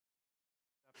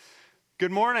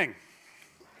Good morning.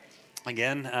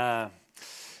 Again,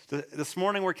 this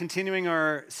morning we're continuing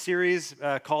our series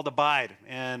called Abide.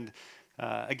 And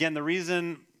again, the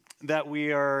reason that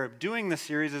we are doing this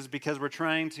series is because we're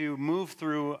trying to move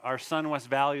through our SunWest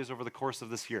values over the course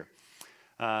of this year.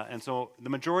 And so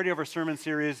the majority of our sermon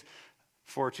series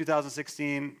for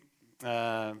 2016,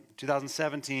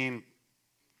 2017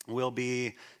 will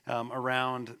be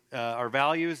around our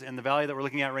values. And the value that we're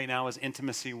looking at right now is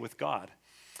intimacy with God.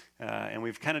 And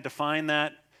we've kind of defined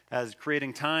that as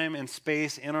creating time and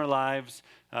space in our lives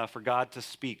for God to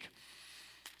speak.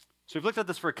 So we've looked at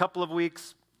this for a couple of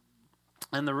weeks,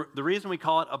 and the reason we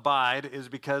call it abide is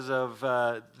because of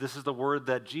this is the word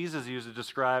that Jesus used to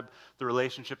describe the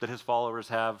relationship that his followers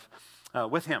have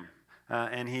with him.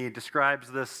 And he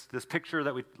describes this picture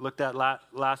that we looked at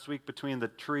last week between the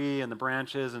tree and the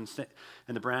branches, and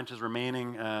the branches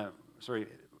remaining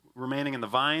in the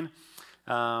vine.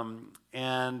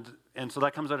 And so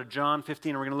that comes out of John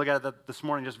 15, and we're going to look at that this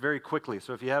morning just very quickly.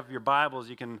 So if you have your Bibles,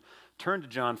 you can turn to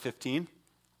John 15.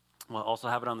 We'll also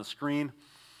have it on the screen.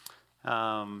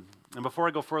 And before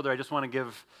I go further, I just want to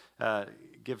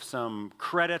give some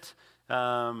credit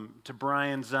to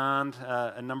Brian Zond.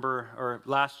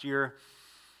 Last year,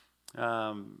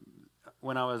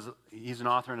 he's an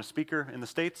author and a speaker in the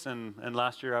States, and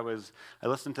last year I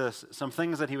listened to some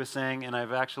things that he was saying, and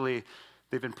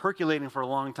they've been percolating for a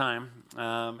long time,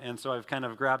 and so I've kind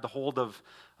of grabbed a hold of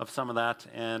some of that,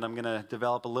 and I'm going to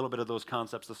develop a little bit of those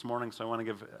concepts this morning. So I want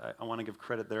to give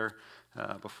credit there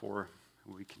before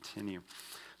we continue.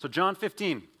 So John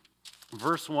 15,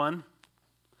 verse 1.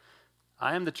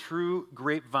 I am the true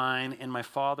grapevine, and my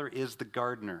Father is the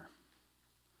gardener.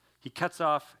 He cuts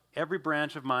off every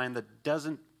branch of mine that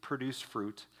doesn't produce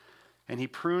fruit, and he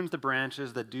prunes the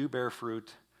branches that do bear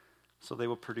fruit, so they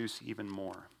will produce even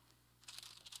more.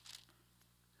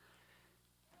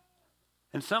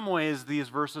 In some ways, these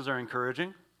verses are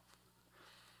encouraging,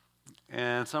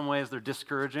 and in some ways, they're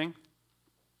discouraging.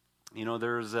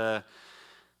 There's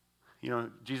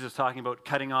Jesus talking about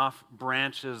cutting off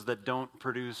branches that don't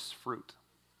produce fruit.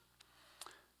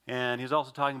 And he's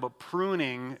also talking about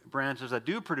pruning branches that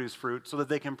do produce fruit so that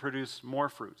they can produce more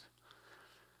fruit.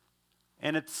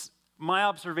 And it's my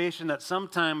observation that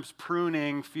sometimes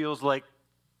pruning feels like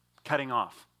cutting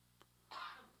off.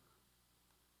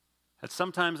 That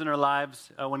sometimes in our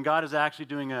lives, when God is actually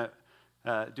doing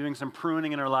some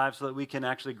pruning in our lives so that we can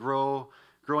actually grow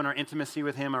in our intimacy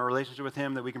with him, our relationship with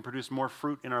him, that we can produce more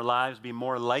fruit in our lives, be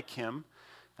more like him,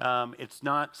 it's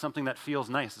not something that feels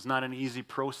nice. It's not an easy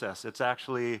process. It's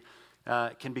actually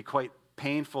can be quite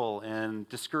painful and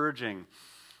discouraging.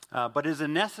 But it is a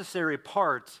necessary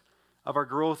part of our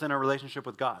growth in our relationship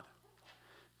with God.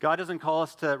 God doesn't call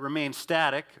us to remain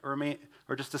static or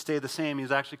just to stay the same.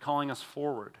 He's actually calling us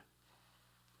forward.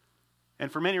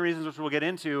 And for many reasons, which we'll get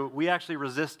into, we actually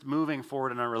resist moving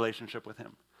forward in our relationship with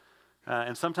him.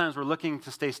 And sometimes we're looking to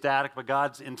stay static, but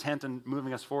God's intent in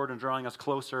moving us forward and drawing us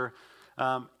closer,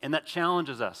 and that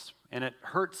challenges us, and it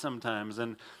hurts sometimes,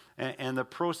 and the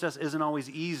process isn't always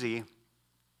easy.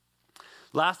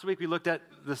 Last week we looked at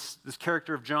this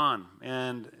character of John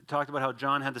and talked about how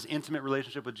John had this intimate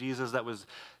relationship with Jesus that was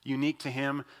unique to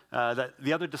him, that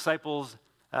the other disciples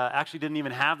actually didn't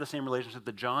even have the same relationship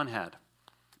that John had.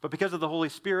 But because of the Holy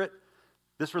Spirit,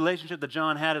 this relationship that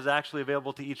John had is actually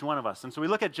available to each one of us. And so we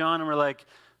look at John and we're like,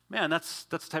 man, that's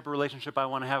the type of relationship I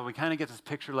want to have. We kind of get this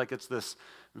picture like it's this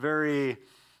very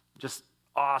just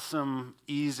awesome,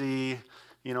 easy,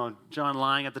 John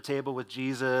lying at the table with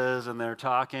Jesus and they're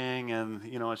talking and,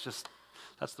 it's just,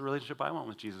 that's the relationship I want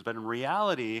with Jesus. But in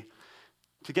reality,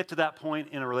 to get to that point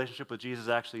in a relationship with Jesus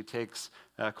actually takes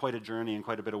quite a journey and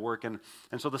quite a bit of work. And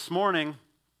so this morning,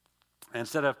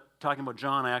 instead of talking about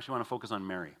John, I actually want to focus on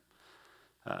Mary,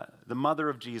 the mother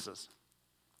of Jesus.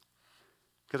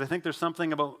 Because I think there's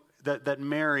something about that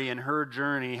Mary and her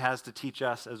journey has to teach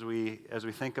us as we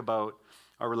think about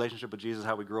our relationship with Jesus,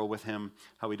 how we grow with him,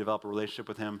 how we develop a relationship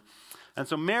with him. And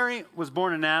so Mary was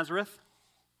born in Nazareth.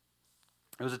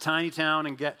 It was a tiny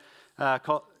town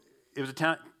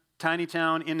tiny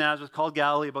town in Nazareth called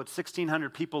Galilee. About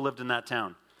 1,600 people lived in that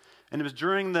town. And it was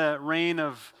during the reign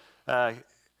of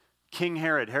King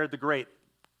Herod the Great.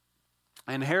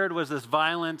 And Herod was this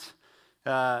violent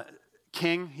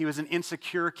king. He was an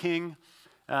insecure king,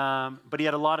 but he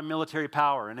had a lot of military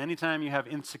power. And anytime you have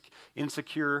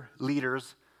insecure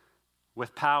leaders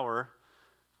with power,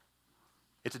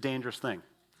 it's a dangerous thing.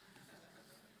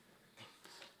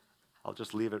 I'll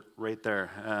just leave it right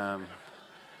there.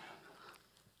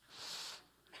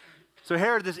 So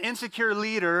Herod, this insecure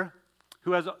leader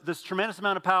who has this tremendous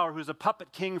amount of power, who's a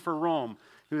puppet king for Rome,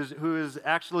 who is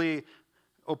actually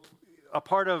a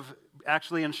part of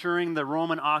actually ensuring the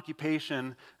Roman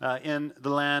occupation in the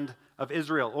land of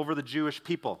Israel over the Jewish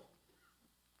people.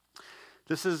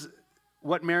 This is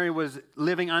what Mary was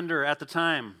living under at the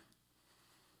time.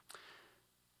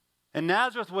 And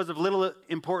Nazareth was of little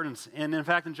importance. And in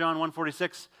fact, in John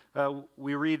 1:46,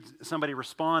 we read somebody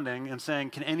responding and saying,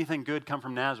 "Can anything good come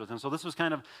from Nazareth?" And so this was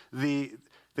kind of the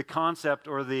concept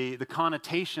or the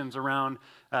connotations around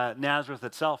Nazareth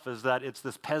itself, is that it's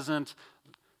this peasant,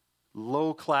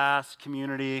 low-class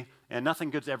community, and nothing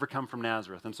good's ever come from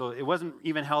Nazareth. And so it wasn't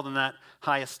even held in that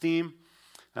high esteem.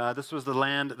 This was the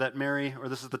land that Mary, or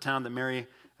this is the town that Mary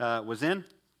was in.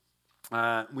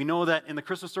 We know that in the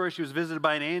Christmas story, she was visited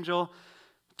by an angel,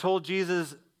 told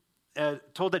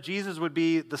that Jesus would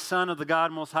be the Son of the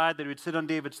God Most High, that he would sit on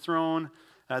David's throne,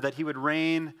 that he would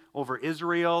reign over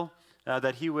Israel,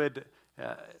 that he would,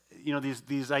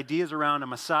 these ideas around a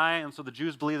Messiah. And so the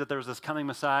Jews believed that there was this coming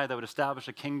Messiah that would establish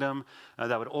a kingdom,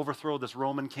 that would overthrow this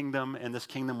Roman kingdom, and this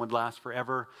kingdom would last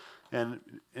forever. And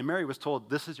Mary was told,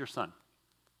 "This is your son.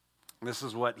 This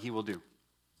is what he will do."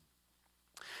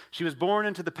 She was born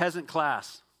into the peasant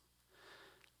class.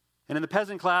 And in the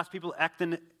peasant class, people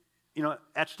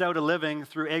etched out a living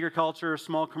through agriculture,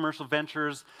 small commercial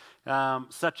ventures,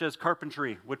 such as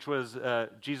carpentry, which was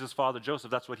Jesus' father Joseph.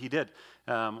 That's what he did.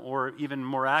 Or even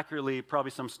more accurately,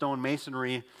 probably some stone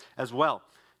masonry as well.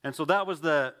 And so that was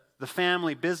the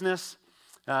family business.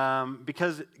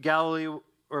 Because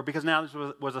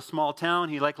Nazareth was a small town,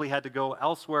 he likely had to go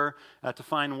elsewhere to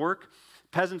find work.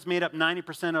 Peasants made up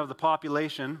 90% of the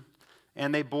population,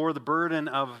 and they bore the burden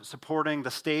of supporting the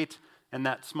state and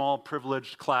that small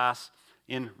privileged class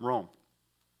in Rome.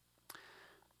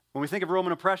 When we think of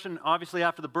Roman oppression, obviously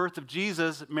after the birth of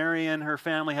Jesus, Mary and her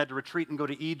family had to retreat and go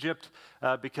to Egypt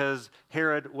because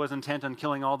Herod was intent on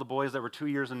killing all the boys that were 2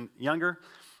 years and younger,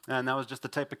 and that was just the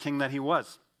type of king that he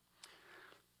was.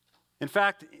 In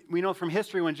fact, we know from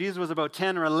history when Jesus was about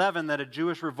 10 or 11 that a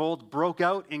Jewish revolt broke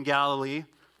out in Galilee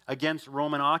against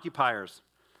Roman occupiers.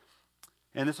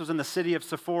 And this was in the city of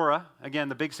Sephora, again,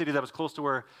 the big city that was close to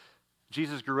where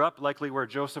Jesus grew up, likely where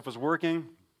Joseph was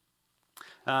working.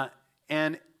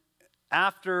 And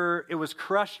after it was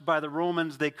crushed by the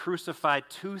Romans, they crucified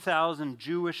 2,000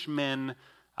 Jewish men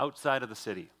outside of the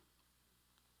city.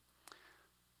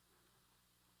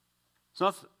 So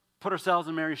let's put ourselves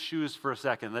in Mary's shoes for a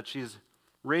second, that she's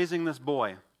raising this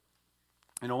boy.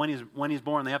 When he's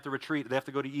born, they have to retreat. They have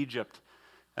to go to Egypt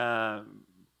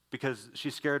because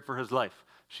she's scared for his life.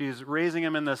 She's raising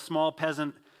him in this small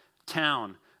peasant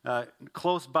town.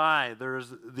 Close by,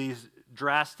 there's these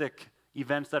drastic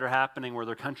events that are happening where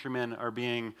their countrymen are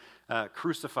being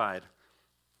crucified.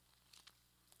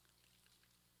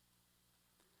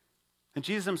 And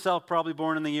Jesus himself, probably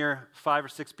born in the year 5 or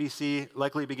 6 BC,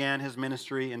 likely began his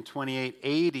ministry in 28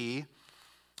 AD,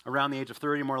 around the age of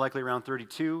 30, more likely around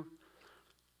 32.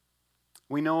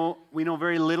 We know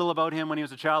very little about him when he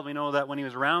was a child. We know that when he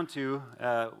was around 2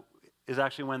 is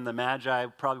actually when the Magi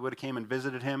probably would have came and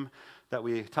visited him, that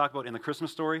we talk about in the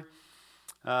Christmas story.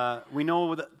 We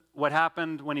know what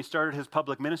happened when he started his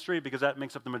public ministry, because that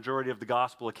makes up the majority of the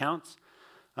gospel accounts.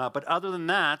 But other than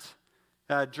that,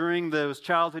 during those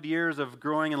childhood years of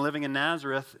growing and living in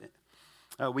Nazareth,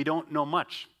 we don't know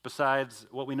much besides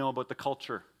what we know about the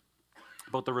culture,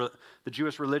 about the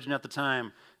Jewish religion at the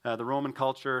time, the Roman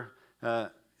culture, and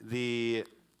the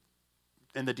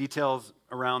details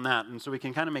around that. And so we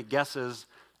can kind of make guesses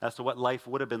as to what life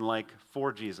would have been like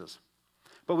for Jesus.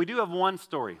 But we do have one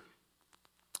story.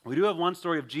 We do have one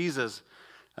story of Jesus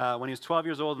when he was 12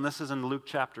 years old, and this is in Luke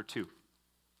chapter 2.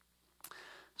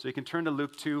 So you can turn to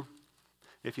Luke 2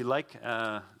 if you like.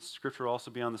 Scripture will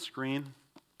also be on the screen.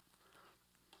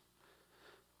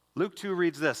 Luke 2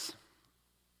 reads this.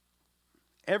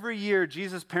 Every year,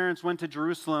 Jesus' parents went to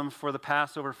Jerusalem for the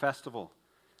Passover festival.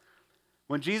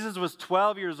 When Jesus was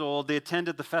 12 years old, they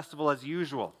attended the festival as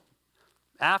usual.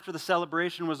 After the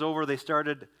celebration was over, they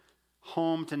started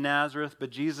home to Nazareth, but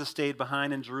Jesus stayed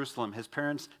behind in Jerusalem. His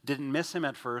parents didn't miss him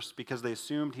at first because they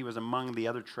assumed he was among the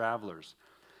other travelers.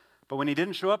 But when he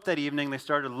didn't show up that evening, they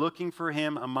started looking for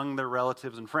him among their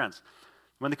relatives and friends.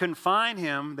 When they couldn't find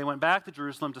him, they went back to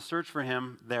Jerusalem to search for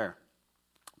him there.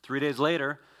 3 days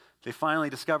later, they finally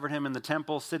discovered him in the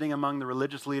temple, sitting among the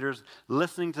religious leaders,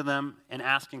 listening to them and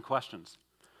asking questions.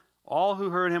 All who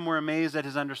heard him were amazed at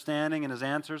his understanding and his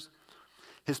answers.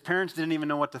 His parents didn't even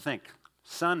know what to think.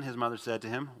 "Son," his mother said to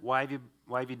him, why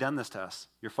have you done this to us?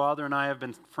 Your father and I have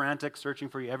been frantic, searching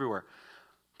for you everywhere."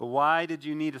 "But why did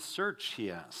you need a search?"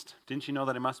 he asked. "Didn't you know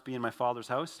that I must be in my father's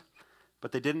house?"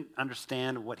 But they didn't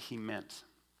understand what he meant.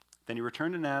 Then he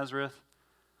returned to Nazareth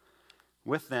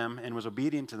with them and was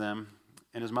obedient to them.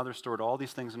 and his mother stored all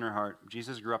these things in her heart.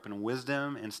 Jesus grew up in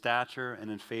wisdom, in stature,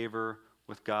 and in favor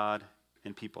with God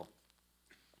and people.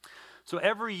 So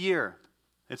every year,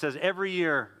 it says every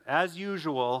year, as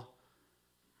usual,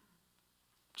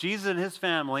 Jesus and his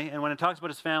family, and when it talks about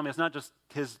his family, it's not just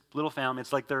his little family,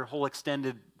 it's like their whole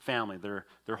extended family, their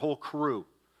whole crew,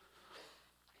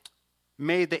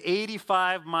 made the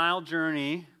 85-mile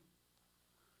journey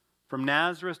from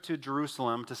Nazareth to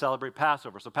Jerusalem to celebrate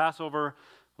Passover. So Passover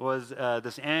was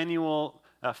this annual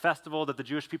festival that the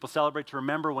Jewish people celebrate to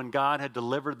remember when God had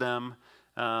delivered them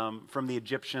from the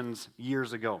Egyptians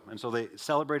years ago. And so they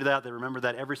celebrated that. They remembered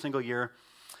that every single year.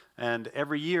 And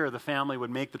every year, the family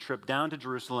would make the trip down to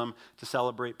Jerusalem to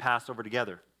celebrate Passover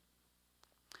together.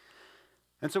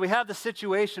 And so we have the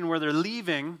situation where they're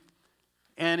leaving,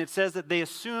 and it says that they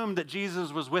assumed that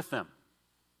Jesus was with them.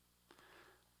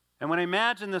 And when I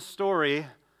imagine this story,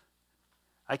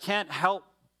 I can't help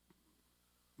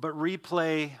but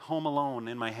replay Home Alone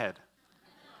in my head.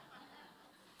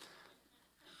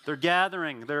 They're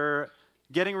gathering. They're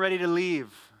getting ready to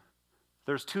leave.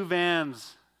 There's 2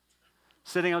 vans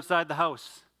sitting outside the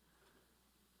house.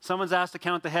 Someone's asked to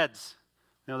count the heads.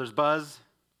 You know, there's Buzz.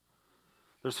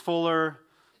 There's Fuller.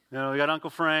 You know, we got Uncle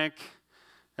Frank.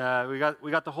 We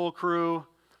got the whole crew.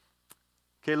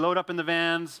 Okay, load up in the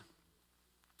vans.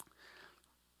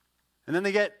 And then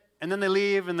they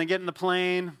leave and they get in the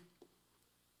plane.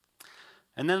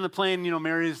 And then in the plane, you know,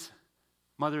 Mary's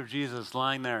mother of Jesus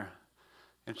lying there.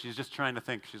 And she's just trying to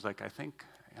think. She's like, I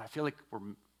feel like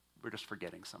we're just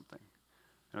forgetting something.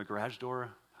 You know, garage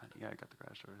door. Yeah, I got the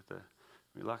garage door.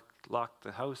 We locked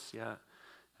the house. Yeah.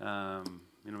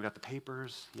 You know, we got the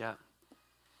papers. Yeah.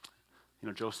 You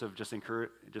know, Joseph just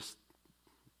encourages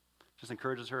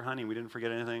her, honey, we didn't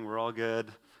forget anything. We're all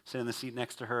good. Sit in the seat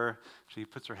next to her. She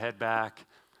puts her head back.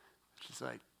 She's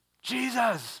like,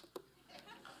 Jesus!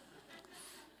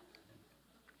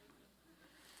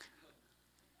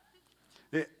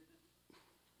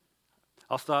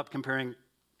 I'll stop comparing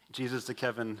Jesus to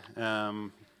Kevin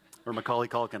or Macaulay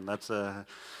Culkin. That's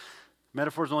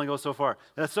metaphors only go so far.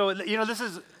 So, you know, this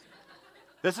is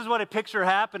what I picture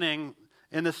happening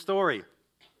in this story.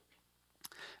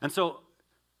 And so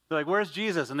they're like, where's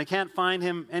Jesus? And they can't find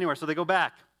him anywhere. So they go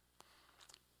back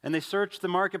and they search the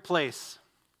marketplace.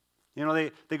 You know,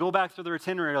 they go back through their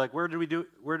itinerary, like, where did we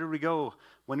go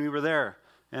when we were there?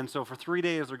 And so for 3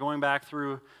 days, they're going back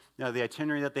through, you know, the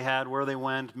itinerary that they had, where they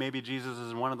went. Maybe Jesus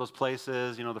is in one of those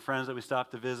places, you know, the friends that we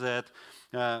stopped to visit.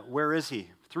 Where is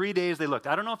he? 3 days they looked.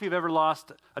 I don't know if you've ever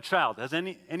lost a child. Has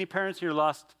any parents here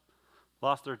lost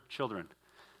their children?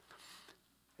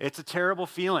 It's a terrible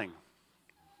feeling.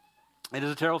 It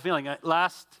is a terrible feeling.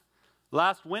 Last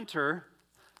winter,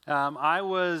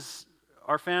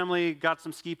 our family got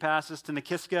some ski passes to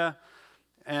Nikiska,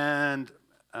 and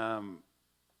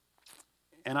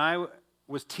I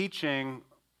was teaching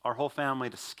our whole family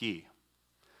to ski.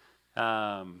 You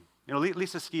know,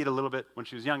 Lisa skied a little bit when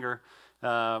she was younger,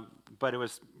 but it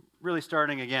was really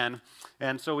starting again.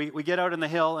 And so we get out in the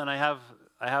hill, and I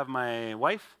have my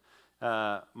wife,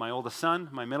 my oldest son,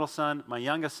 my middle son, my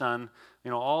youngest son, you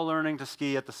know, all learning to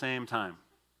ski at the same time.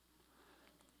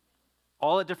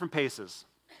 All at different paces.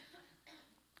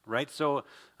 Right? So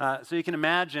you can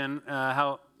imagine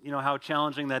how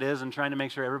challenging that is, and trying to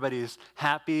make sure everybody's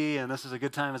happy and this is a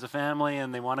good time as a family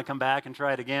and they want to come back and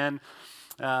try it again.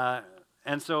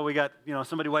 And so we got, you know,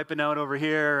 somebody wiping out over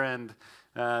here, and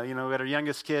you know, we got our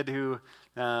youngest kid who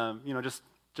you know,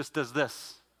 just does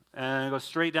this and goes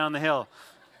straight down the hill.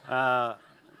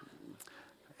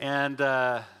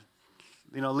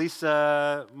 You know,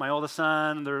 Lisa, my oldest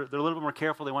son, they're a little bit more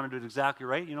careful. They want to do it exactly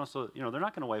right, you know, so, you know, they're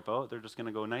not going to wipe out. They're just going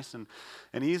to go nice and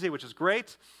easy, which is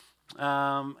great.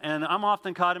 And I'm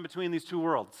often caught in between these two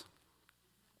worlds.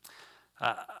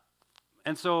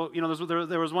 And so, you know,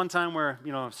 there was one time where,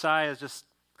 you know, Sai is just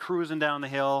cruising down the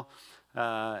hill,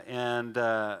 and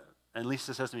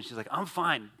Lisa says to me, she's like, I'm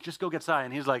fine, just go get Sai.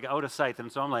 And he's like out of sight.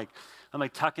 And so I'm like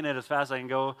tucking it as fast as I can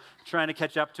go, trying to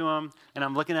catch up to him. And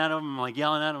I'm looking at him, I'm like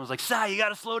yelling at him. I was like, Sai, you got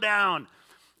to slow down.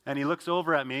 And he looks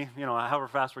over at me, you know, however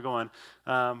fast we're going,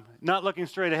 not looking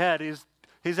straight ahead.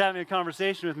 He's having a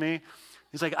conversation with me.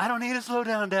 He's like, I don't need to slow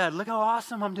down, Dad. Look how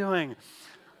awesome I'm doing.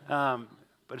 But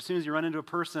as soon as you run into a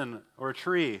person or a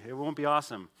tree, it won't be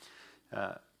awesome.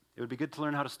 It would be good to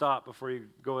learn how to stop before you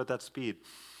go at that speed.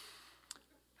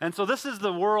 And so this is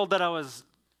the world that I was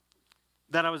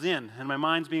in, and my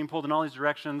mind's being pulled in all these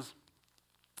directions.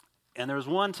 And there was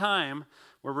one time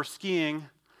where we're skiing,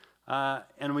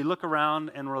 and we look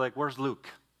around, and we're like, where's Luke?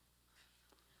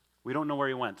 We don't know where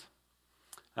he went.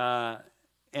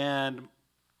 And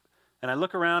I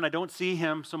look around, I don't see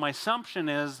him, so my assumption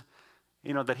is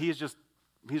that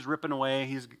he's ripping away.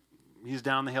 He's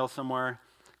down the hill somewhere.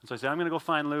 And so I say, I'm going to go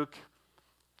find Luke.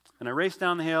 And I race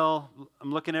down the hill.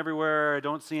 I'm looking everywhere. I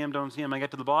don't see him. I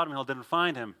get to the bottom of the hill, didn't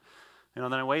find him.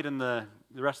 Then I wait, and the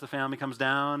rest of the family comes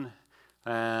down.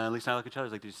 At least I look at each other.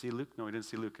 Like, did you see Luke? No, we didn't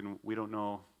see Luke, and we don't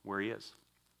know where he is.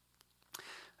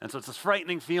 And so it's this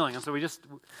frightening feeling. And so we just,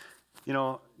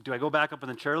 do I go back up in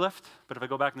the chairlift? But if I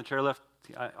go back in the chairlift,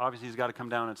 obviously he's got to come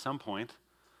down at some point.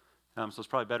 So it's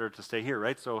probably better to stay here,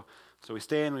 right? So we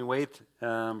stay and we wait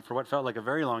for what felt like a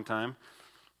very long time.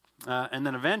 And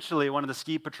then eventually one of the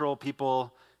ski patrol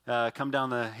people come down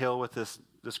the hill with this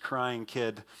crying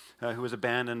kid who was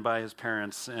abandoned by his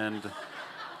parents. And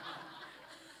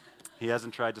he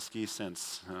hasn't tried to ski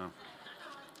since.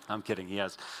 I'm kidding, he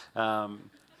has.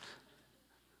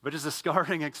 But it's a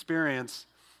scarring experience.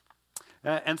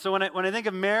 And so when I think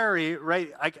of Mary,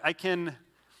 right, I can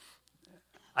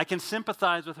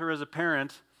sympathize with her as a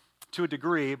parent to a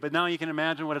degree, but now you can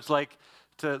imagine what it's like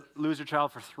to lose your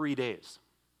child for 3 days.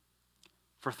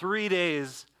 For 3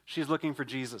 days, she's looking for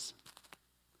Jesus.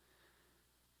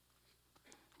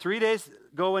 3 days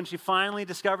go when she finally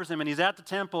discovers him, and he's at the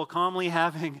temple calmly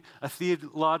having a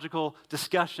theological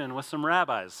discussion with some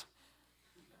rabbis.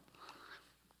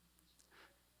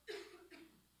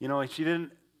 You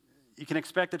can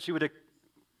expect that she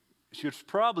was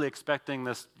probably expecting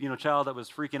this, child that was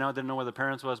freaking out, didn't know where the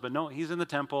parents was, but no, he's in the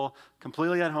temple,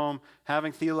 completely at home,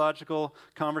 having theological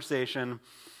conversation.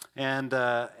 And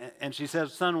she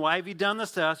says, "Son, why have you done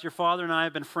this to us? Your father and I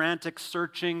have been frantic,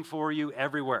 searching for you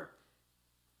everywhere."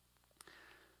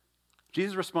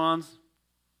 Jesus responds,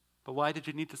 "But why did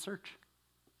you need to search?"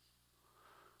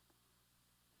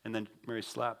 And then Mary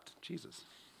slapped Jesus.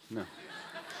 No.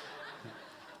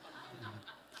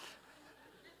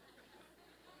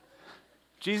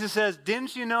 Jesus says,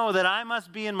 "Didn't you know that I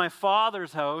must be in my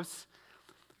Father's house?"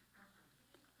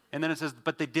 And then it says,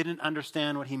 but they didn't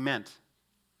understand what he meant.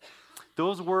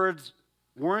 Those words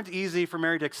weren't easy for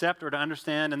Mary to accept or to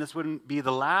understand, and this wouldn't be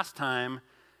the last time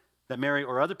that Mary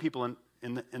or other people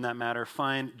in that matter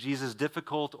find Jesus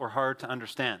difficult or hard to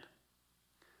understand.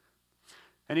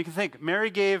 And you can think,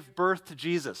 Mary gave birth to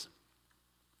Jesus.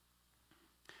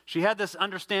 She had this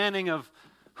understanding of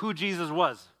who Jesus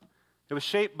was. It was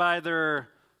shaped by their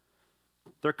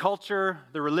culture,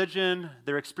 their religion,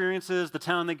 their experiences, the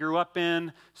town they grew up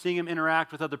in, seeing him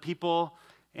interact with other people.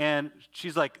 And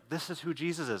she's like, this is who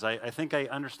Jesus is. I think I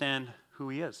understand who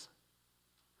he is.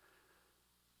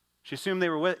 She assumed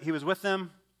he was with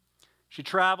them. She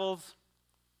travels,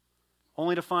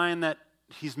 only to find that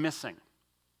he's missing.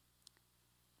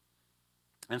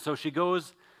 And so she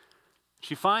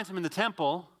finds him in the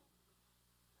temple,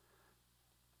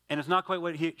 and it's not quite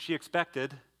what she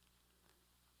expected.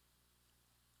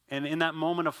 And in that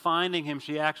moment of finding him,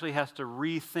 she actually has to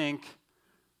rethink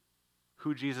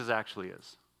who Jesus actually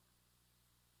is.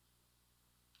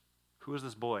 Who is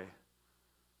this boy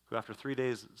who, after 3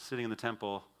 days sitting in the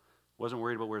temple, wasn't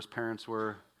worried about where his parents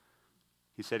were?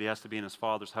 He said he has to be in his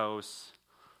father's house.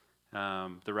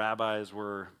 The rabbis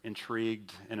were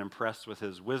intrigued and impressed with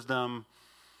his wisdom.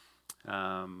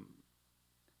 And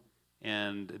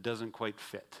it doesn't quite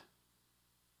fit.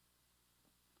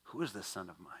 Who is this son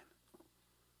of mine?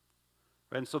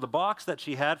 And so the box that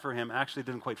she had for him actually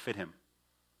didn't quite fit him.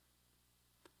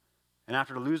 And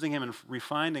after losing him and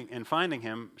finding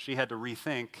him, she had to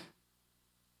rethink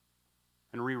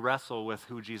and re-wrestle with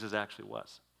who Jesus actually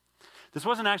was. This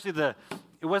wasn't actually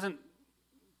it wasn't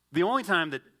the only time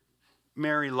that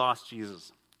Mary lost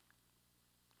Jesus.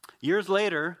 Years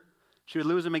later, she would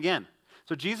lose him again.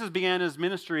 So Jesus began his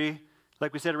ministry,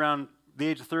 like we said, around the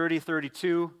age of 30,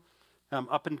 32.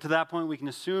 Up until that point, we can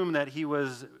assume that he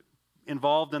was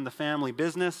involved in the family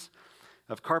business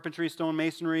of carpentry,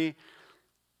 stonemasonry.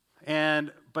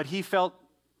 But he felt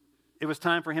it was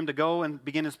time for him to go and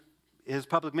begin his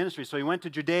public ministry. So he went to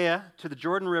Judea, to the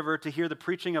Jordan River, to hear the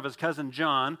preaching of his cousin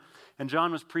John. And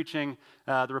John was preaching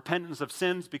the repentance of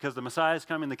sins because the Messiah is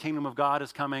coming, the kingdom of God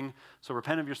is coming. So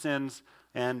repent of your sins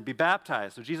and be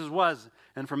baptized. So Jesus was.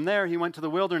 And from there, he went to the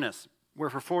wilderness, where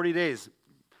for 40 days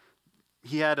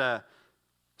he had a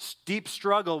steep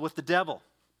struggle with the devil.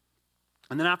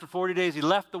 And then after 40 days, he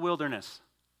left the wilderness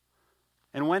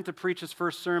and went to preach his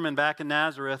first sermon back in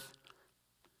Nazareth,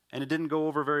 and it didn't go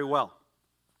over very well.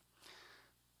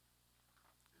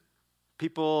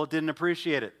 People didn't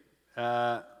appreciate it.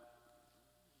 And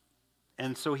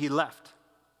so he left.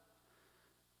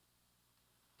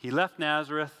 He left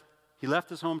Nazareth. He left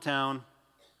his hometown.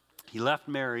 He left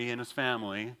Mary and his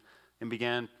family and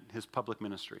began his public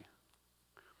ministry.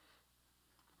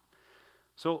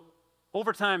 So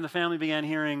over time, the family began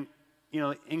hearing,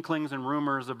 inklings and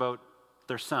rumors about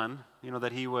their son,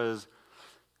 that he was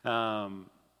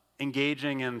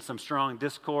engaging in some strong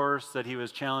discourse, that he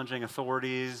was challenging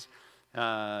authorities,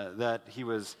 that he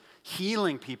was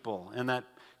healing people, and that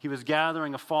he was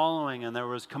gathering a following, and there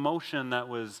was commotion that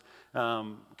was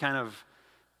kind of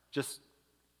just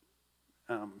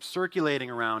circulating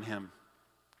around him.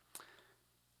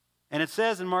 And it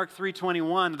says in Mark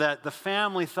 3:21 that the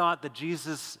family thought that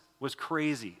Jesus was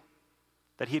crazy,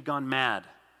 that he had gone mad.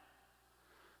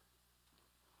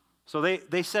 So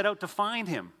they set out to find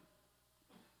him.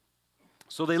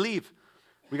 So they leave.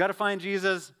 We got to find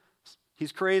Jesus.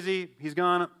 He's crazy. He's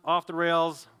gone off the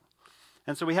rails.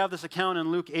 And so we have this account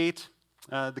in Luke 8.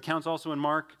 The account's also in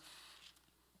Mark.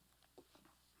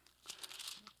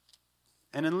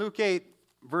 And in Luke 8,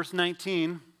 verse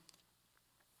 19,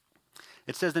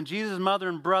 it says, "Then Jesus' mother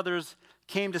and brothers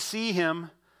came to see him,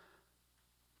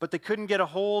 but they couldn't get a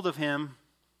hold of him,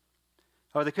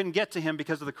 or they couldn't get to him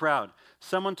because of the crowd.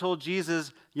 Someone told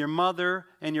Jesus, 'Your mother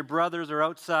and your brothers are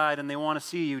outside and they want to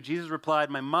see you.' Jesus replied,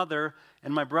 'My mother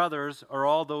and my brothers are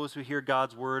all those who hear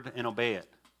God's word and obey it.'"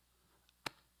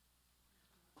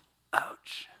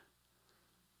 Ouch.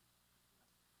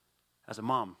 As a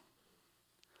mom.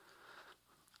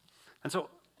 And so,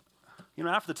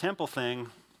 after the temple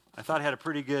thing, I thought I had a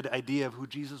pretty good idea of who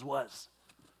Jesus was.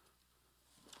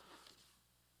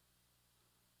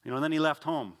 And then he left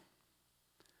home.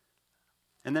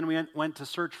 And then we went to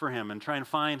search for him and try and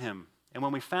find him. And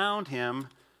when we found him,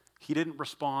 he didn't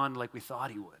respond like we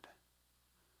thought he would.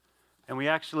 And we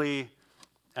actually,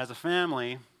 as a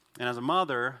family and as a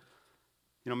mother,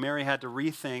 Mary had to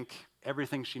rethink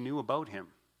everything she knew about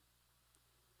him.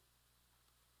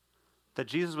 That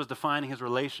Jesus was defining his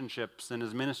relationships and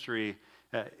his ministry,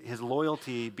 his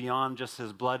loyalty beyond just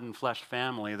his blood and flesh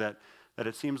family, that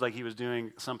it seems like he was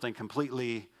doing something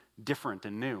completely different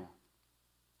and new.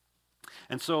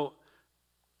 And so,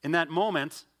 in that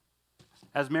moment,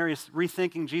 as Mary's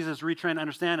rethinking Jesus, retrying to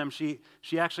understand him,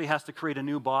 she actually has to create a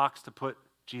new box to put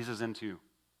Jesus into.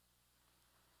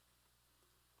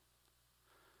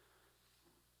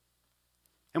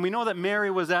 And we know that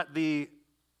Mary was at the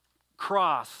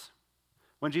cross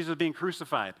when Jesus was being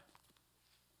crucified.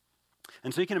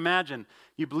 And so you can imagine,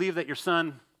 you believe that your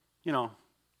son,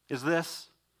 is this,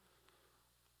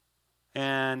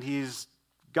 and he's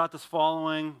got this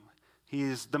following.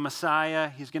 He's the Messiah.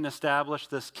 He's going to establish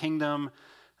this kingdom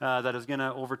that is going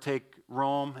to overtake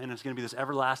Rome, and it's going to be this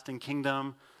everlasting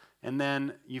kingdom. And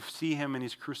then you see him, and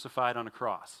he's crucified on a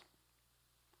cross.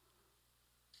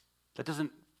 That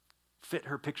doesn't fit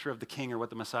her picture of the king or what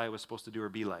the Messiah was supposed to do or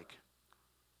be like.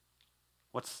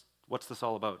 What's this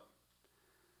all about?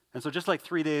 And so just like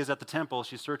 3 days at the temple,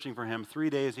 she's searching for him. 3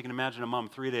 days, you can imagine a mom,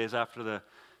 3 days after the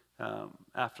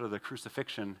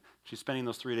crucifixion, she's spending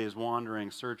those 3 days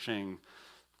wandering, searching,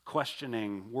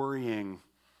 questioning, worrying,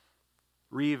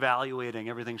 reevaluating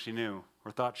everything she knew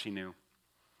or thought she knew.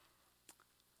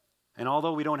 And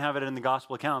although we don't have it in the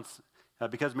gospel accounts,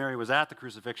 because Mary was at the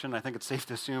crucifixion, I think it's safe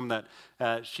to assume that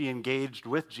she engaged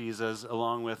with Jesus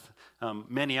along with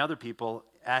many other people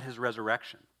at his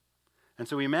resurrection. And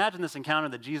so we imagine this encounter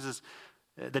that Jesus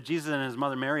and his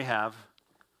mother Mary have.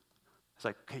 It's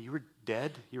like, okay, you were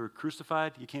dead, you were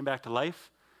crucified, you came back to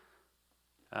life,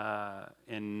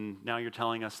 and now you're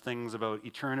telling us things about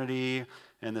eternity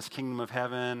and this kingdom of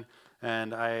heaven,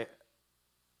 and I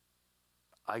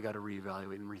got to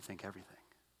reevaluate and rethink everything.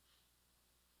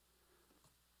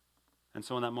 And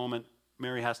so in that moment,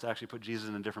 Mary has to actually put Jesus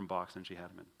in a different box than she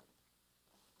had him in.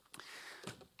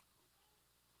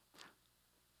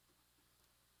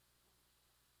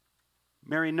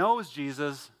 Mary knows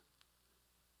Jesus.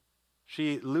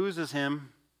 She loses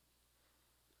him.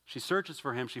 She searches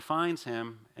for him. She finds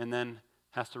him, and then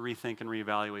has to rethink and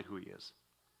reevaluate who he is.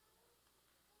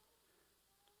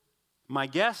 My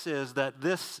guess is that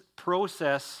this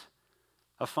process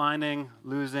of finding,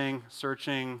 losing,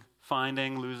 searching,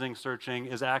 finding, losing, searching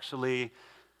is actually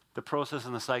the process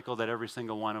and the cycle that every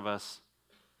single one of us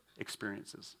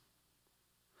experiences.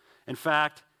 In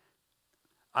fact,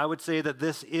 I would say that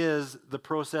this is the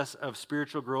process of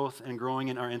spiritual growth and growing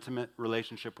in our intimate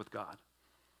relationship with God.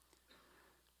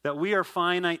 That we are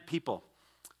finite people.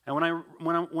 And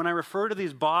when I refer to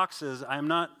these boxes,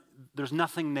 there's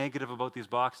nothing negative about these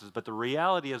boxes, but the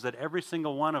reality is that every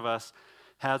single one of us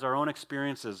has our own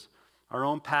experiences, our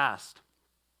own past.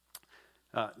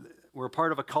 We're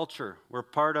part of a culture. We're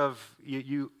part of,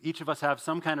 each of us have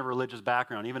some kind of religious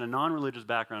background. Even a non-religious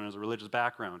background is a religious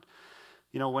background.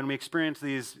 When we experience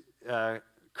these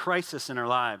crisis in our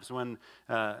lives, when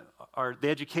the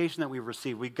education that we've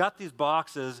received, we got these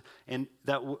boxes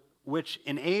which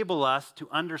enable us to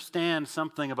understand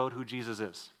something about who Jesus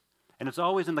is. And it's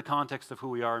always in the context of who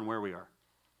we are and where we are.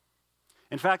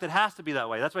 In fact, it has to be that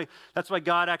way. That's why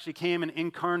God actually came in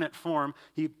incarnate form.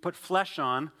 He put flesh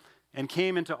on and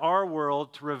came into our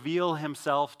world to reveal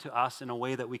himself to us in a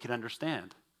way that we could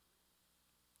understand.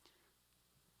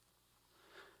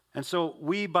 And so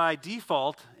we, by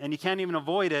default, and you can't even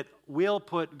avoid it, will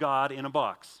put God in a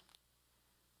box.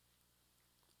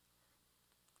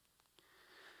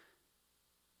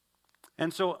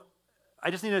 And so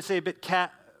I just need to say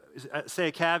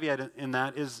a caveat in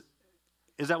that is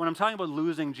that when I'm talking about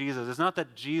losing Jesus, it's not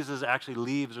that Jesus actually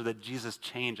leaves or that Jesus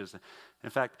changes. In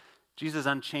fact, Jesus is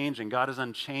unchanging. God is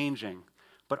unchanging.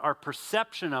 But our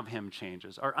perception of him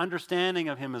changes. Our understanding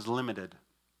of him is limited.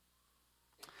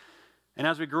 And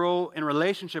as we grow in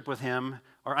relationship with him,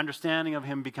 our understanding of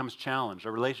him becomes challenged.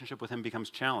 Our relationship with him becomes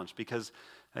challenged because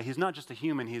he's not just a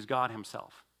human, he's God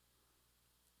himself.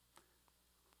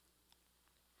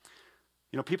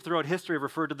 You know, people throughout history have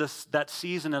referred to that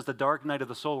season as the dark night of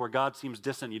the soul, where God seems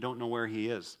distant. You don't know where he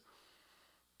is.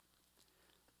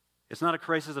 It's not a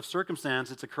crisis of circumstance,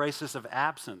 it's a crisis of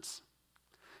absence.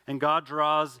 And God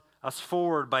draws us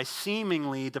forward by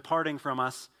seemingly departing from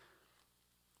us.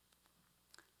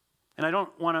 And I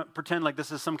don't want to pretend like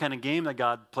this is some kind of game that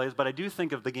God plays, but I do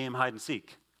think of the game hide and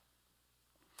seek.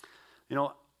 You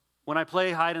know, when I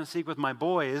play hide and seek with my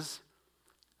boys,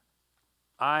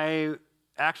 I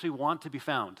actually want to be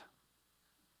found.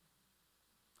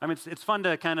 I mean, it's fun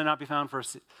to kind of not be found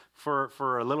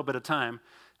for a little bit of time,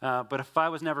 but if I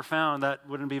was never found, that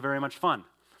wouldn't be very much fun.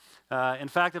 In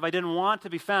fact, if I didn't want to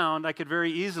be found, I could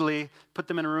very easily put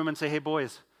them in a room and say, hey,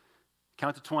 boys,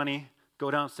 count to 20, go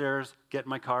downstairs, get in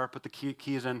my car, put the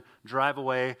keys in, drive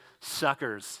away,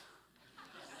 suckers.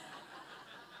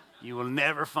 You will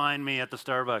never find me at the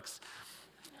Starbucks.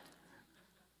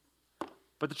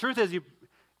 But the truth is,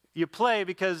 you play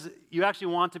because you actually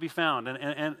want to be found.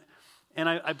 And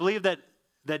I believe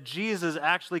that Jesus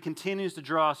actually continues to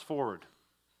draw us forward.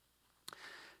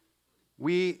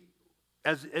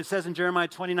 As it says in Jeremiah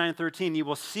 29:13, you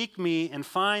will seek me and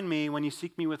find me when you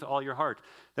seek me with all your heart.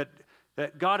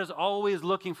 That God is always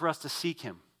looking for us to seek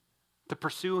him, to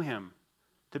pursue him,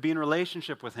 to be in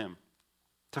relationship with him,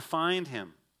 to find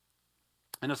him.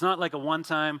 And it's not like a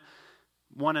one-time,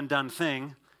 one-and-done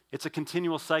thing. It's a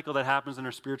continual cycle that happens in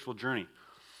our spiritual journey.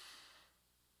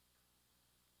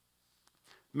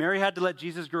 Mary had to let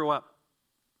Jesus grow up.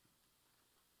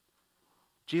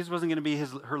 Jesus wasn't going to be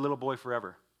her little boy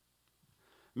forever.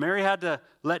 Mary had to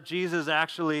let Jesus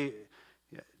actually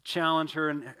challenge her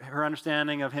in her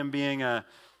understanding of him being a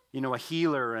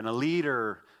healer and a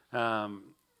leader,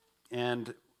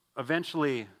 and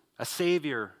eventually a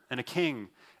savior and a king.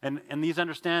 And these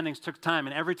understandings took time.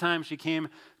 And every time she came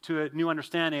to a new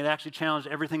understanding, it actually challenged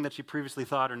everything that she previously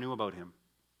thought or knew about him.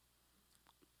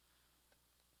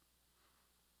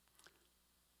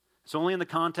 It's only in the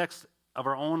context of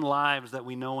our own lives that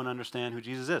we know and understand who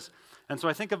Jesus is. And so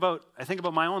I think about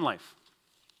my own life.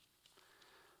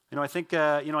 You know, I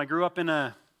grew up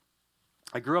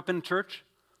in church.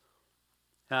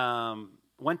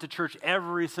 Went to church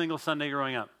every single Sunday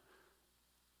growing up.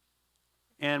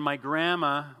 And my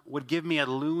grandma would give me a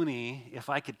loonie if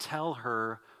I could tell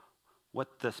her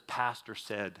what this pastor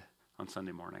said on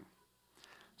Sunday morning.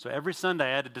 So every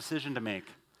Sunday I had a decision to make.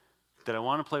 Did I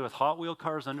want to play with Hot Wheel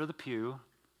cars under the pew,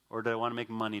 or did I want to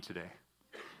make money today?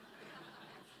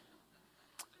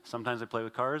 Sometimes I play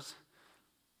with cars.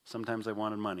 Sometimes I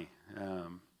wanted money.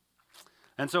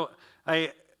 And so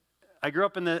I grew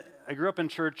up in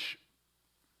church,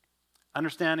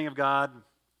 understanding of God.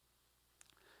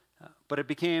 But it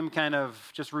became kind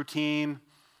of just routine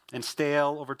and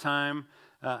stale over time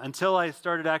until I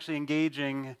started actually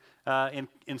engaging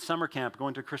in summer camp,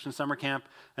 going to a Christian summer camp.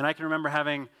 And I can remember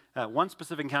having one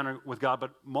specific encounter with God,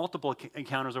 but multiple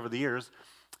encounters over the years,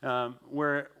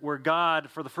 where God,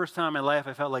 for the first time in my life,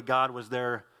 I felt like God was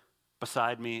there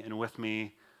beside me and with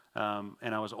me,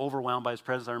 and I was overwhelmed by his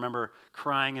presence. I remember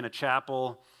crying in a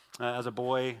chapel as a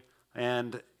boy,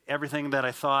 and everything that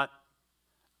I thought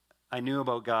I knew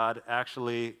about God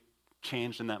actually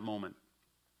changed in that moment.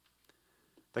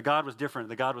 That God was different,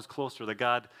 that God was closer, that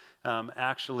God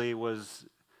actually was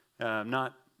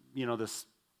not, this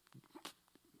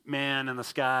man in the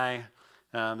sky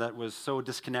that was so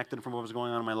disconnected from what was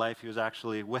going on in my life. He was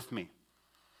actually with me.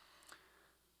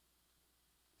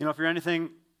 You know,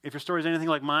 if your story is anything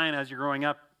like mine as you're growing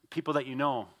up, people that you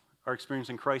know are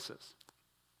experiencing crisis.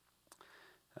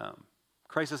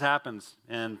 Crisis happens,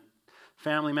 and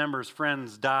family members,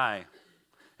 friends die.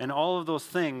 And all of those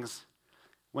things,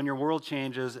 when your world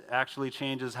changes, actually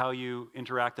changes how you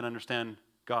interact and understand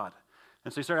God.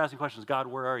 And so you start asking questions. God,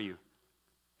 where are you?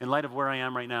 in light of where I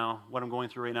am right now, what I'm going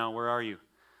through right now, where are you?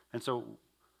 And so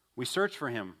we search for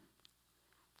him.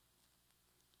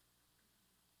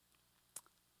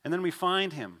 And then we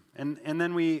find him. And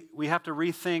then we have to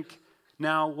rethink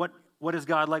now, what is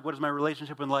God like? What is my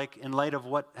relationship like in light of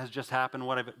what has just happened,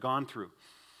 what I've gone through?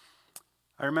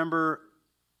 I remember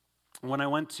when I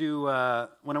went to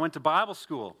Bible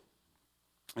school.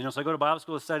 So I go to Bible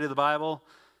school to study the Bible.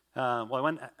 I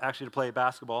went actually to play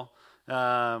basketball.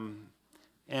 Over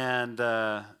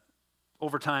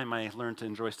time, I learned to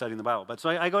enjoy studying the Bible. But so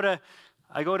I go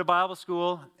to Bible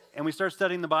school, and we start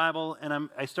studying the Bible, and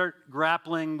I start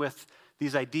grappling with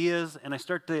these ideas, and I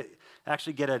start to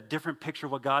actually get a different picture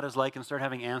of what God is like and start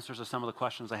having answers to some of the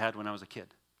questions I had when I was a kid.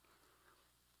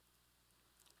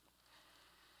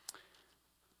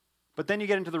 But then you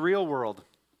get into the real world.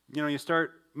 You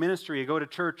start ministry, you go to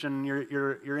church, and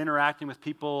you're interacting with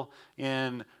people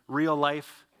in real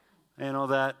life,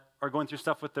 that are going through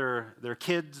stuff with their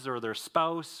kids or their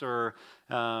spouse, or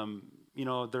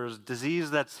there's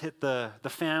disease that's hit the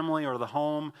family or the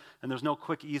home, and there's no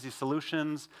quick, easy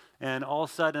solutions. And all of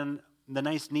a sudden, the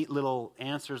nice, neat little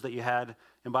answers that you had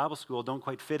in Bible school don't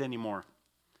quite fit anymore.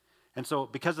 And so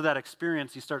because of that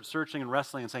experience, you start searching and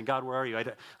wrestling and saying, God, where are you?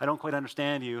 I don't quite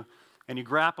understand you. And you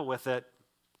grapple with it.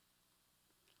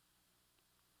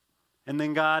 And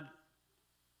then God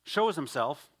shows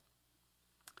himself.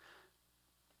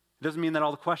 It doesn't mean that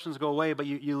all the questions go away, but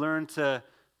you learn to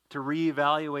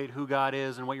reevaluate who God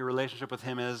is and what your relationship with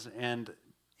him is, and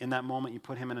in that moment you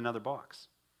put him in another box.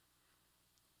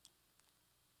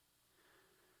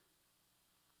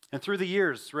 And through the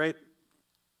years, right,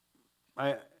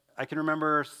 I can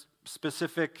remember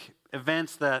specific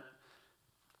events that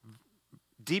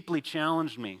deeply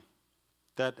challenged me,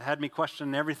 that had me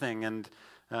question everything, and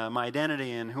my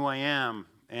identity and who I am,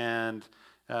 and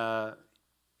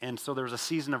so there was a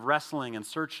season of wrestling and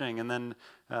searching, and then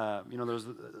there was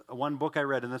one book I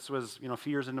read, and this was a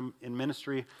few years in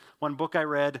ministry. One book I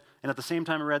read, and at the same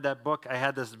time I read that book, I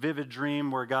had this vivid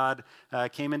dream where God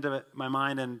came into my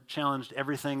mind and challenged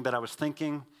everything that I was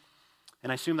thinking.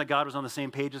 And I assumed that God was on the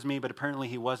same page as me, but apparently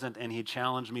he wasn't, and he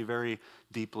challenged me very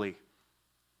deeply.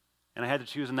 And I had to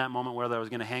choose in that moment whether I was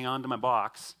going to hang on to my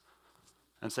box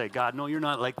and say, God, no, you're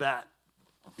not like that.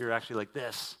 You're actually like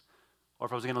this. Or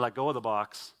if I was going to let go of the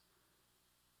box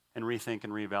and rethink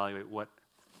and reevaluate what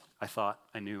I thought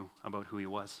I knew about who he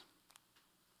was.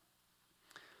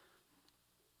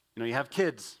 You have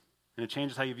kids, and it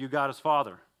changes how you view God as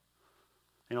Father.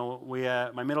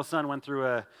 My middle son went through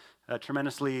a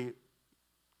tremendously,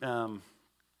 what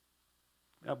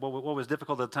was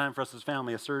difficult at the time for us as a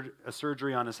family, a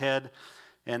surgery on his head,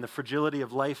 and the fragility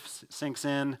of life sinks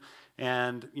in.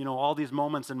 And, all these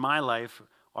moments in my life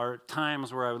are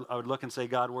times where I would look and say,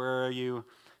 God, where are you?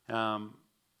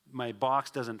 My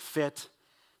box doesn't fit.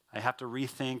 I have to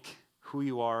rethink who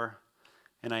you are,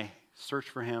 and I search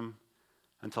for him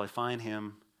until I find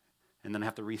him, and then I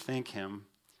have to rethink him,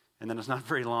 and then it's not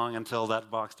very long until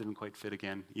that box didn't quite fit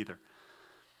again either.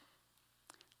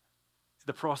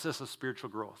 The process of spiritual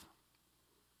growth.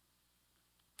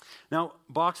 Now,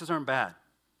 boxes aren't bad,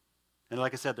 and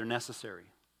like I said, they're necessary.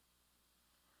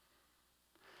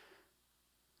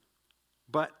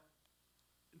 But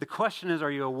the question is,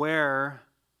 are you aware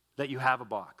that you have a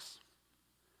box?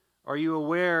 Are you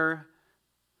aware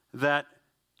that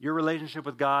your relationship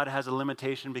with God has a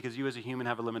limitation because you as a human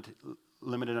have a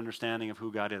limited understanding of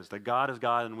who God is? That God is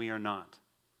God and we are not.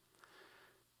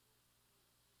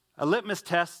 A litmus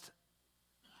test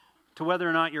to whether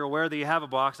or not you're aware that you have a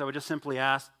box, I would just simply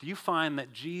ask, do you find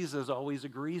that Jesus always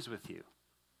agrees with you?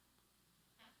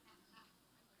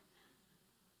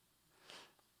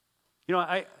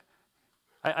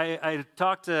 I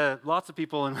talk to lots of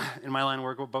people in my line of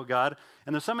work about God,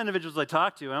 and there's some individuals I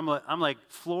talk to, and I'm like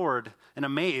floored and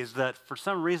amazed that for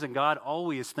some reason God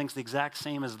always thinks the exact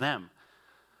same as them.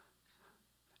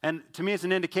 And to me, it's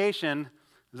an indication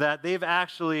that they've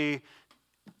actually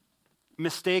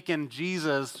mistaken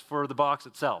Jesus for the box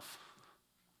itself.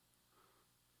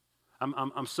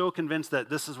 I'm so convinced that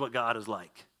this is what God is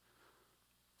like.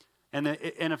 And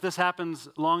if this happens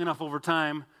long enough over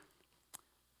time,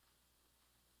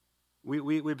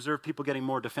 we observe people getting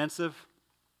more defensive.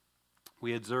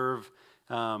 We observe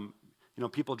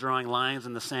people drawing lines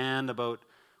in the sand about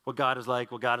what God is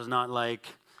like, what God is not like,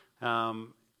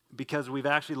 because we've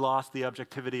actually lost the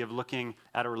objectivity of looking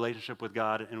at a relationship with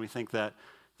God, and we think that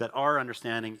our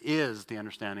understanding is the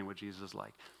understanding what Jesus is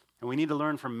like. And we need to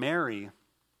learn from Mary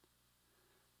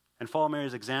and follow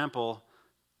Mary's example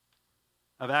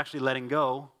of actually letting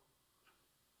go,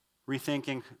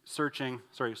 rethinking, searching,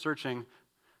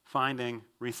 finding,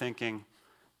 rethinking,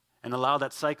 and allow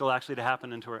that cycle actually to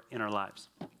happen in our lives.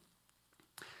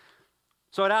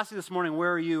 So I'd ask you this morning,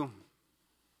 where are you?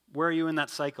 Where are you in that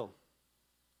cycle?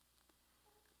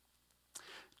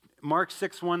 Mark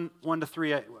 6,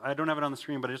 1-3, I don't have it on the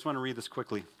screen, but I just want to read this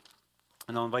quickly.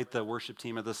 And I'll invite the worship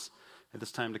team at this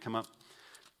time to come up.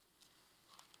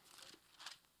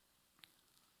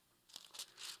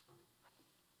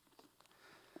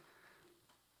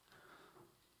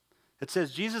 It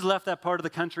says, Jesus left that part of the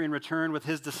country and returned with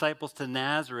his disciples to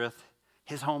Nazareth,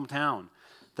 his hometown.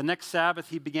 The next Sabbath,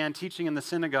 he began teaching in the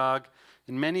synagogue,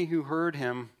 and many who heard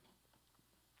him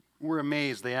were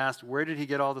amazed. They asked, where did he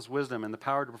get all this wisdom and the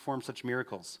power to perform such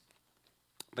miracles?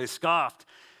 They scoffed.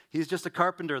 He's just a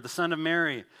carpenter, the son of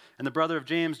Mary, and the brother of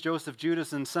James, Joseph,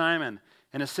 Judas, and Simon,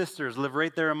 and his sisters live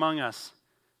right there among us.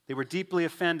 They were deeply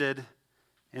offended,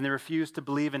 and they refused to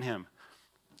believe in him.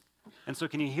 And so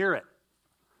can you hear it?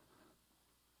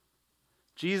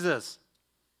 Jesus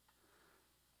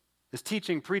is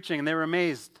teaching, preaching, and they were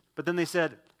amazed. But then they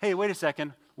said, hey, wait a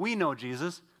second. We know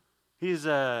Jesus. He's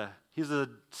the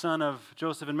son of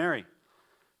Joseph and Mary.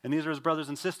 And these are his brothers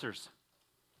and sisters.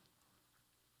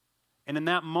 And in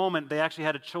that moment, they actually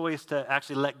had a choice to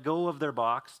actually let go of their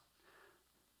box,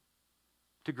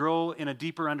 to grow in a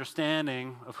deeper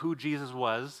understanding of who Jesus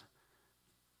was,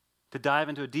 to dive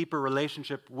into a deeper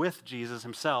relationship with Jesus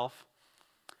himself.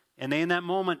 And they, in that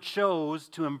moment, chose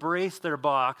to embrace their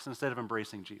box instead of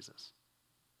embracing Jesus.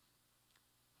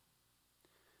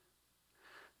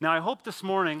 Now, I hope this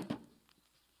morning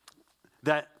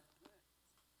that,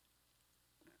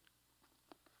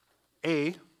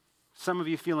 some of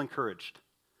you feel encouraged.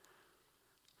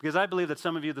 Because I believe that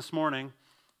some of you this morning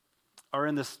are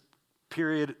in this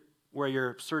period where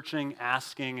you're searching,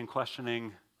 asking, and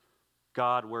questioning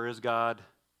God, where is God?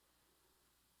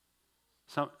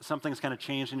 Something's kind of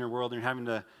changed in your world, and you're having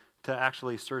to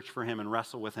actually search for him and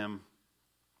wrestle with him.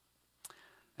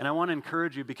 And I want to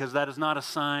encourage you, because that is not a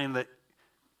sign that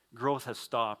growth has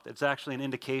stopped. It's actually an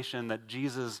indication that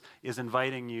Jesus is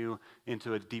inviting you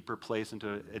into a deeper place,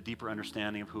 into a deeper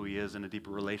understanding of who he is and a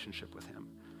deeper relationship with him.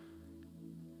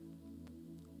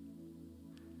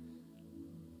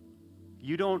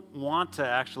 You don't want to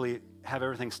actually have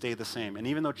everything stay the same. And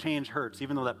even though change hurts,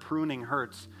 even though that pruning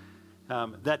hurts,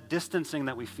 that distancing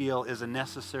that we feel is a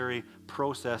necessary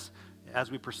process as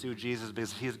we pursue Jesus,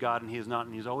 because he is God and he is not,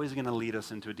 and he's always going to lead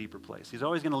us into a deeper place. He's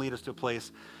always going to lead us to a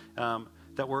place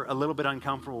that we're a little bit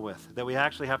uncomfortable with, that we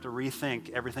actually have to rethink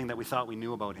everything that we thought we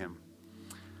knew about him.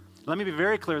 Let me be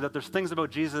very clear that there's things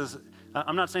about Jesus.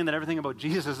 I'm not saying that everything about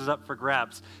Jesus is up for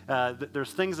grabs.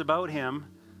 There's things about him,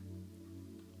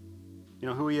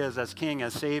 who he is as king,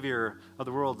 as savior of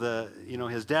the world,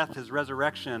 his death, his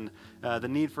resurrection, the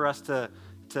need for us to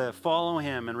follow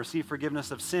him and receive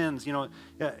forgiveness of sins.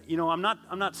 I'm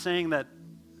not saying that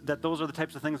those are the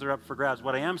types of things that are up for grabs.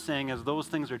 What I am saying is those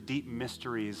things are deep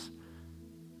mysteries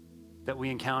that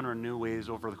we encounter in new ways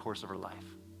over the course of our life.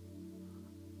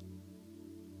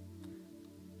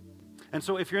 And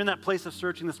so if you're in that place of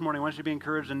searching this morning, I want you to be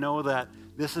encouraged to know that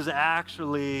this is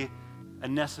actually a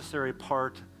necessary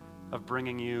part of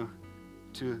bringing you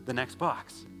to the next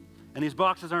box. And these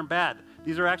boxes aren't bad.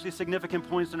 These are actually significant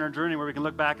points in our journey where we can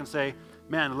look back and say,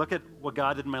 man, look at what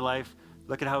God did in my life.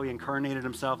 Look at how he incarnated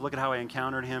himself. Look at how I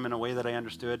encountered him in a way that I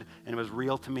understood, and it was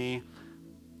real to me.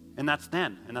 And that's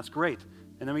then, and that's great.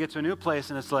 And then we get to a new place,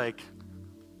 and it's like,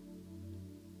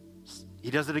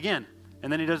 he does it again,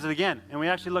 and then he does it again. And we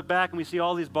actually look back, and we see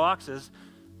all these boxes,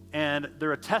 and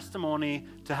they're a testimony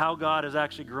to how God has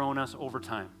actually grown us over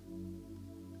time.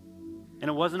 And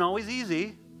it wasn't always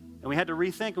easy, and we had to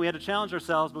rethink, and we had to challenge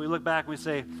ourselves, but we look back and we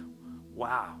say,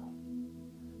 wow,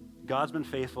 God's been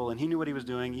faithful, and he knew what he was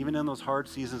doing. Even in those hard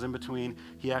seasons in between,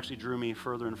 he actually drew me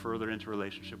further and further into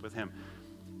relationship with him.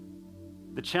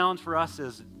 The challenge for us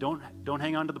is don't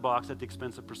hang on to the box at the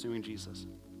expense of pursuing Jesus.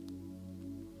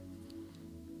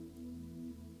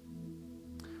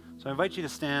 So I invite you to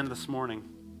stand this morning.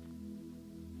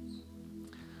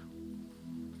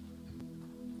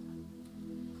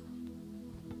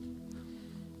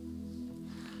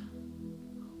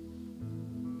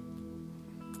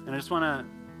 And I just want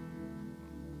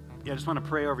to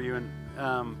pray over you.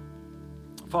 And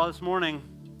Father, this morning,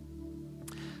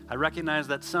 I recognize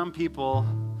that some people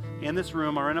in this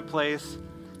room are in a place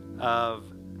of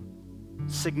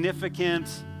significant,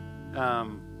 they're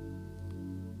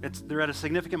at a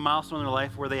significant milestone in their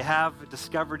life where they have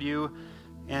discovered you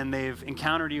and they've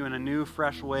encountered you in a new,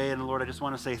 fresh way. And Lord, I just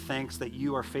want to say thanks that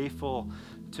you are faithful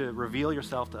to reveal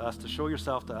yourself to us, to show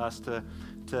yourself to us, to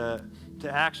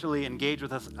actually engage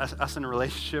with us in a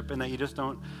relationship, and that you just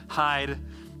don't hide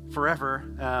forever.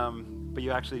 but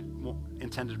you actually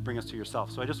intended to bring us to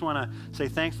yourself. So I just want to say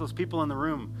thanks to those people in the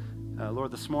room,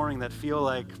 Lord, this morning that feel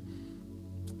like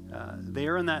they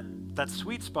are in that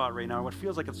sweet spot right now, what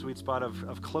feels like a sweet spot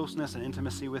of closeness and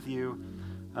intimacy with you,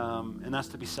 and that's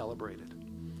to be celebrated.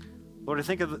 Lord, I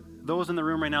think of those in the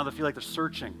room right now that feel like they're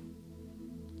searching,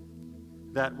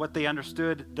 that what they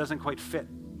understood doesn't quite fit.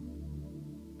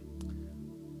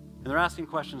 And they're asking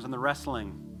questions and they're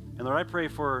wrestling. And Lord, I pray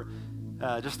for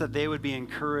just that they would be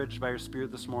encouraged by your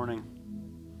Spirit this morning,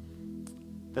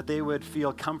 that they would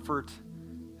feel comfort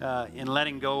in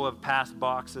letting go of past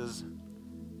boxes,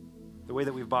 the way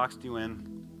that we've boxed you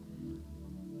in,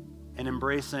 and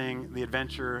embracing the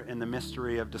adventure and the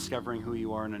mystery of discovering who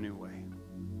you are in a new way.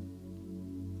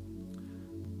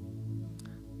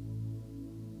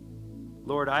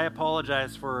 Lord, I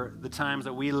apologize for the times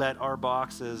that we let our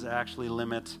boxes actually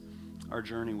limit our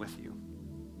journey with you,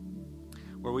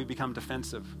 where we become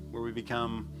defensive, where we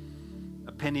become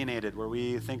opinionated, where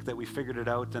we think that we figured it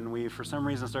out and we, for some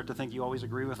reason, start to think you always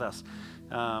agree with us.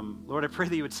 Lord, I pray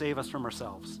that you would save us from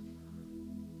ourselves.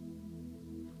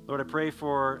 Lord, I pray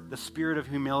for the spirit of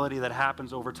humility that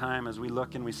happens over time as we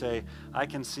look and we say, I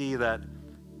can see that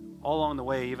all along the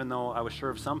way, even though I was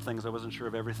sure of some things, I wasn't sure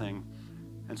of everything.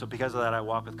 And so because of that, I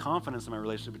walk with confidence in my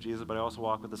relationship with Jesus, but I also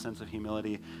walk with a sense of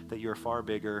humility that you're far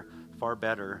bigger, far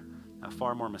better,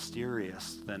 far more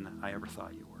mysterious than I ever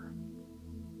thought you were.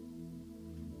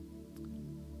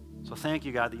 So thank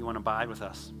you, God, that you want to abide with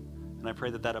us. And I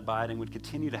pray that that abiding would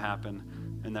continue to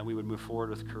happen and that we would move forward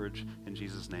with courage in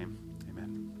Jesus' name.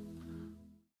 Amen.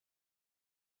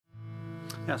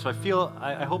 Yeah, so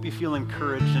I hope you feel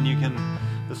encouraged, and you can,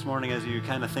 this morning, as you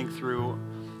kind of think through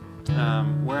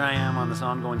where I am on this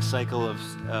ongoing cycle of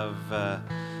a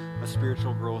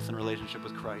spiritual growth and relationship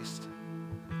with Christ.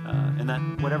 And that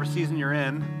whatever season you're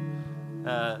in,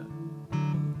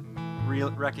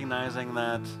 recognizing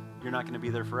that you're not going to be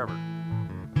there forever.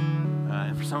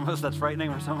 And for some of us that's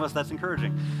frightening, for some of us that's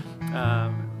encouraging.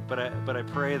 But I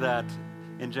pray that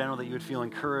in general that you would feel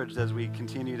encouraged as we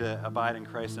continue to abide in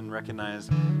Christ and recognize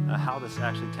how this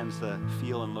actually tends to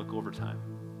feel and look over time.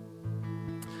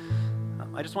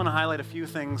 I just want to highlight a few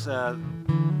things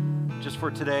just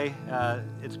for today.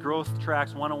 It's Growth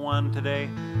Tracks 101 today.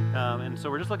 And so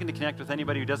we're just looking to connect with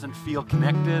anybody who doesn't feel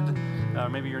connected.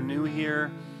 Maybe you're new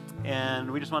here. And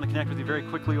we just want to connect with you very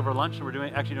quickly over lunch. And we're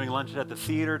actually doing lunch at the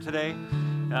theater today.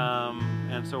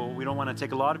 And so we don't want to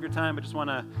take a lot of your time, but just want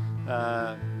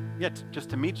to, just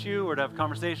to meet you or to have a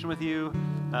conversation with you.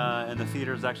 And the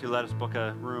theater has actually let us book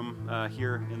a room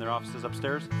here in their offices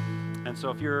upstairs. And so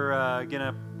if you're going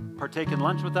to partake in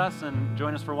lunch with us and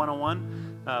join us for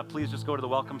 101, please just go to the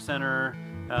Welcome Center.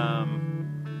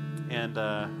 And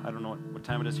I don't know what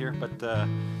time it is here, but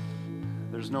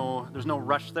there's no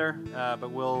rush there.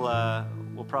 But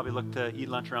we'll probably look to eat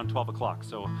lunch around 12 o'clock.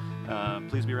 So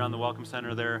please be around the Welcome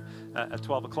Center there at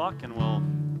 12 o'clock, and we'll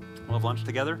have lunch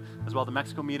together. As well, the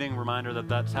Mexico meeting, reminder that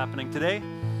that's happening today.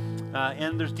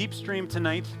 And there's Deep Stream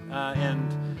tonight,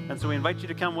 and so we invite you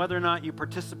to come, whether or not you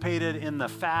participated in the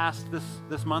fast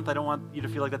this month. I don't want you to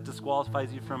feel like that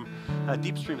disqualifies you from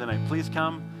Deep Stream tonight. Please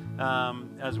come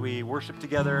as we worship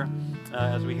together,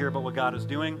 as we hear about what God is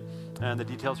doing, and the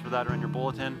details for that are in your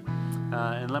bulletin.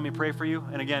 And let me pray for you.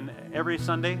 And again, every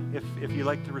Sunday, if you'd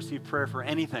like to receive prayer for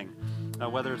anything,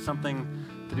 whether it's something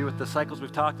to do with the cycles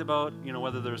we've talked about,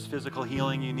 whether there's physical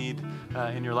healing you need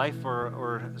in your life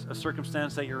or a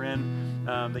circumstance that you're in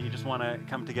that you just want to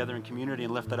come together in community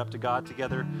and lift that up to God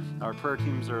together, our prayer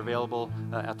teams are available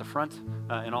at the front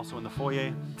and also in the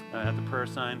foyer at the prayer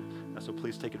sign. So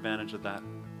please take advantage of that.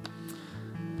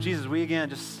 Jesus, we again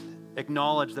just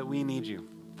acknowledge that we need you,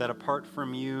 that apart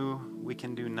from you, we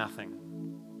can do nothing.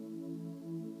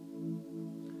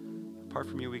 Apart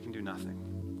from you, we can do nothing.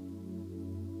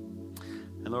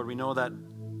 And Lord, we know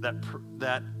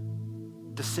that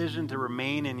decision to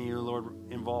remain in you, Lord,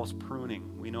 involves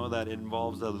pruning. We know that it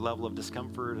involves a level of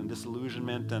discomfort and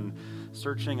disillusionment and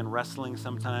searching and wrestling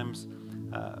sometimes.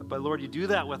 But Lord, you do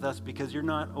that with us because you're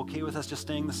not okay with us just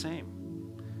staying the same.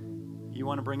 You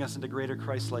want to bring us into greater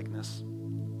Christ-likeness.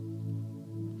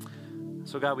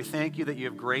 So God, we thank you that you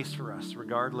have grace for us,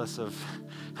 regardless of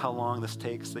how long this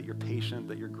takes, that you're patient,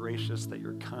 that you're gracious, that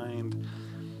you're kind.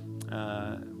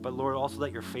 But Lord, also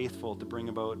that you're faithful to bring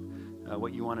about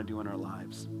what you want to do in our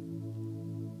lives.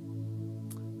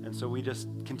 And so we just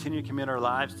continue to commit our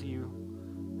lives to you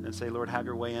and say, Lord, have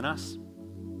your way in us,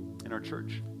 in our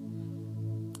church.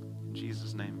 In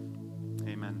Jesus' name,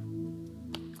 amen.